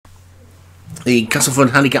The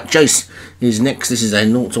Castleford Handicap Chase is next. This is a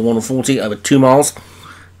 0 to 140 over 2 miles.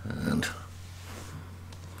 And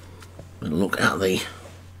we'll look at the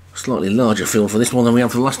slightly larger field for this one than we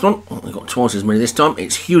had for the last one. We've got twice as many this time.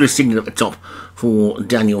 It's Hewler Signet at the top for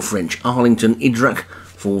Daniel French. Arlington Idrak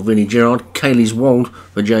for Vinnie Gerard. Kaylee's Wold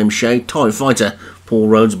for James Shea. TIE Fighter, Paul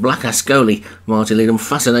Rhodes. Black Ascoli, Martin Leadham.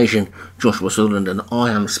 Fascination, Joshua Sutherland. And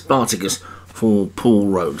I Am Spartacus for Paul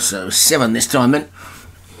Rhodes. So 7 this time then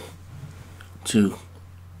to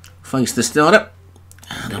face the starter.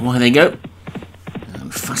 And away they go.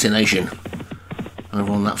 And Fascination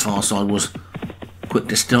over on that far side was quick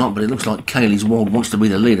to start, but it looks like Kaylee's Wold wants to be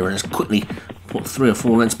the leader and has quickly put 3 or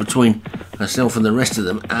 4 lengths between herself and the rest of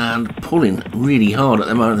them, and pulling really hard at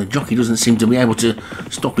the moment. The jockey doesn't seem to be able to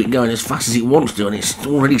stop it going as fast as it wants to, and it's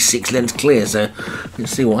already 6 lengths clear. So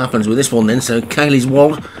let's see what happens with this one then. So Kaylee's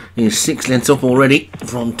Wold is 6 lengths up already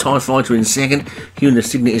from TIE Fighter in second. Hewler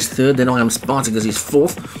Signet is third. Then I Am Spartacus is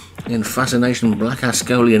fourth. Then Fascination, Black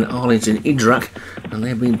Ascoli and Arlington Idrak, and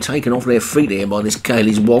they're being taken off their feet here by this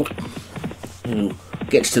Kaylee's Wold, who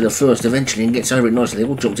gets to the first eventually and gets over it nicely. They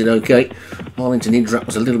all jumped it okay. Arlington Idrak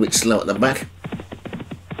was a little bit slow at the back,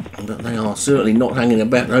 but they are certainly not hanging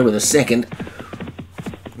about over the second.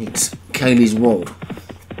 It's Kaylee's Wold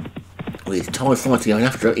with TIE Fighter going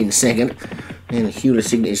after it in second. Then Hewler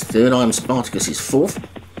Signet is third. I Am Spartacus is fourth.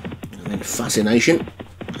 And then Fascination,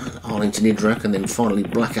 Arlington Idrak, and then finally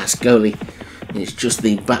Black Ascoli is just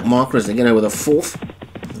the back marker as they get over the fourth.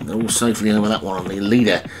 And they're all safely over that one. The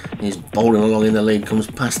leader is bowling along in the lead, comes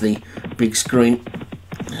past the big screen,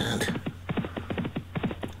 and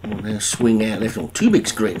we'll now swing out left on 2 big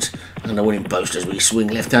screens and a winning post as we swing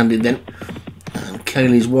left-handed then. And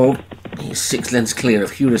Kaylee's Wold is 6 lengths clear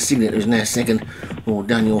of Hewler Signet, who's now second, or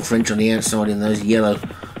Daniel French on the outside in those yellow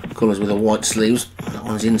colours with the white sleeves. That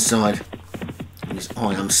one's inside is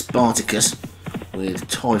I Am Spartacus with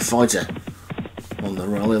TIE Fighter on the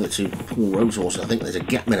rail. The other 2 Paul Rhodes horses. I think there's a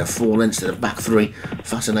gap in of 4 lengths to the back 3.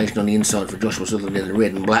 Fascination on the inside for Joshua Sutherland in the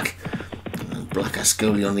red and black. And Black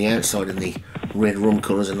Ascoli on the outside in the red rum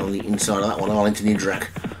colours, and on the inside of that one Arlington Idrak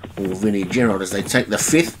or Vinnie Gerard as they take the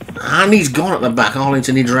 5th. And he's gone at the back.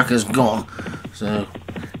 Arlington Idrak has gone. So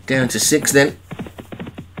down to 6 then.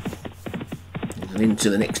 And into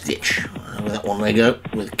the next ditch. Over that one they go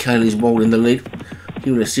with Kaylee's Wold in the lead.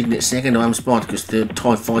 Hewler Signet second. I Am Spartacus third.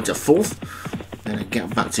 TIE Fighter fourth. And a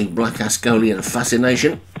gap back to Black Ascoli and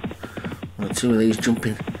Fascination. One or 2 of these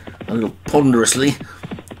jumping a little ponderously.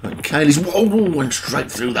 And Kaylee's Wold went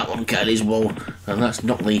straight through that one, Kaylee's Wold. And that's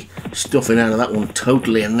knocked the stuffing out of that one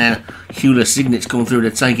totally. And now Hewler Signet's come through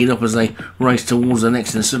to take it up as they race towards the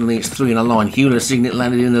next. And suddenly it's 3 in a line. Hewler Signet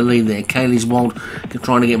landed in the lead there. Kaylee's Wold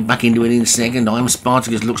trying to get back into it in second. I Am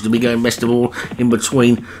Spartacus looks to be going best of all in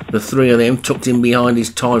between the 3 of them. Tucked in behind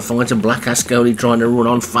his TIE Fighter. Black Ascoli trying to run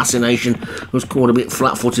on. Fascination was caught a bit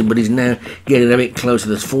flat-footed, but he's now getting a bit closer.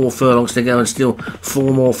 There's 4 furlongs to go and still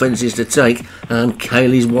 4 more fences to take. And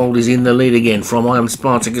Kaylee's Wold is in the lead again from I Am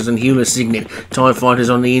Spartacus and Hewler Signet. TIE Fighter's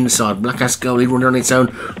on the inside. Black Ascoli running on its own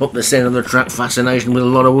up the centre of the track. Fascination with a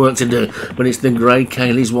lot of work to do, but it's the grey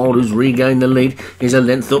Kaylee's Wold who's regained the lead. Is a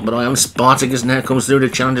length up, but I Am Spartacus now comes through to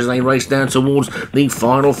challenge as they race down towards the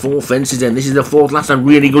final 4 fences. Then this is the 4th last. A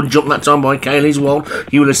really good jump that time by Kaylee's Wold.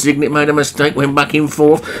 Hewler Signet made a mistake, went back in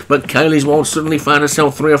 4th, but Kaylee's Wold suddenly found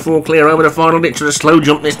herself 3 or 4 clear over the final ditch to a slow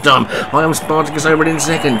jump this time. I Am Spartacus over it in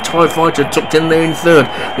second. TIE Fighter tucked in there in third.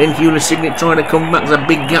 Then Hewler Signet trying to come back. There's a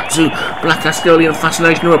big gap to Black Ascoli and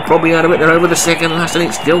Fascination, who are probably out of it. They're over the second last, and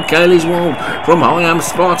it's still Kaylee's Wold from I Am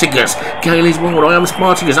Spartacus. Kaylee's Wold, I Am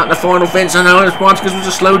Spartacus at the final fence, and I Am Spartacus was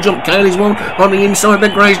a slow jump. Kaylee's Wold on the inside, the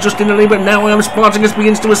greys just in the lead, but now I Am Spartacus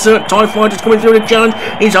begins to assert. TIE Fighter's coming through the challenge.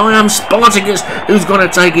 It's I Am Spartacus who's going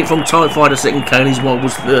to take it from TIE Fighter second. Kaylee's Wold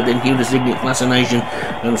was third, then Hewler Signet, Fascination,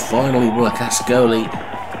 and finally Black Ascoli.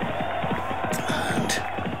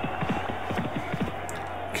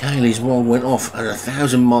 Kaylee's Wold went off at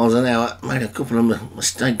 1,000 miles an hour, made a couple of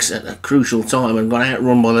mistakes at a crucial time and got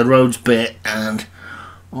outrun by the Rhodes pair, and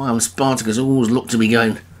I Am Spartacus always looked to be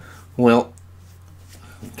going well.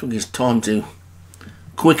 It took his time to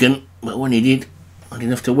quicken, but when he did, had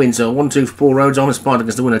enough to win. So 1-2 for Paul Rhodes. I Am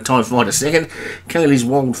Spartacus to win a TIE Fighter second. Kaylee's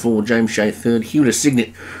Wold for James Shea third. Hewler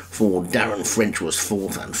Signet for Darren French was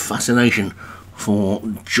fourth, and Fascination for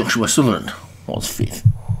Joshua Sutherland was fifth.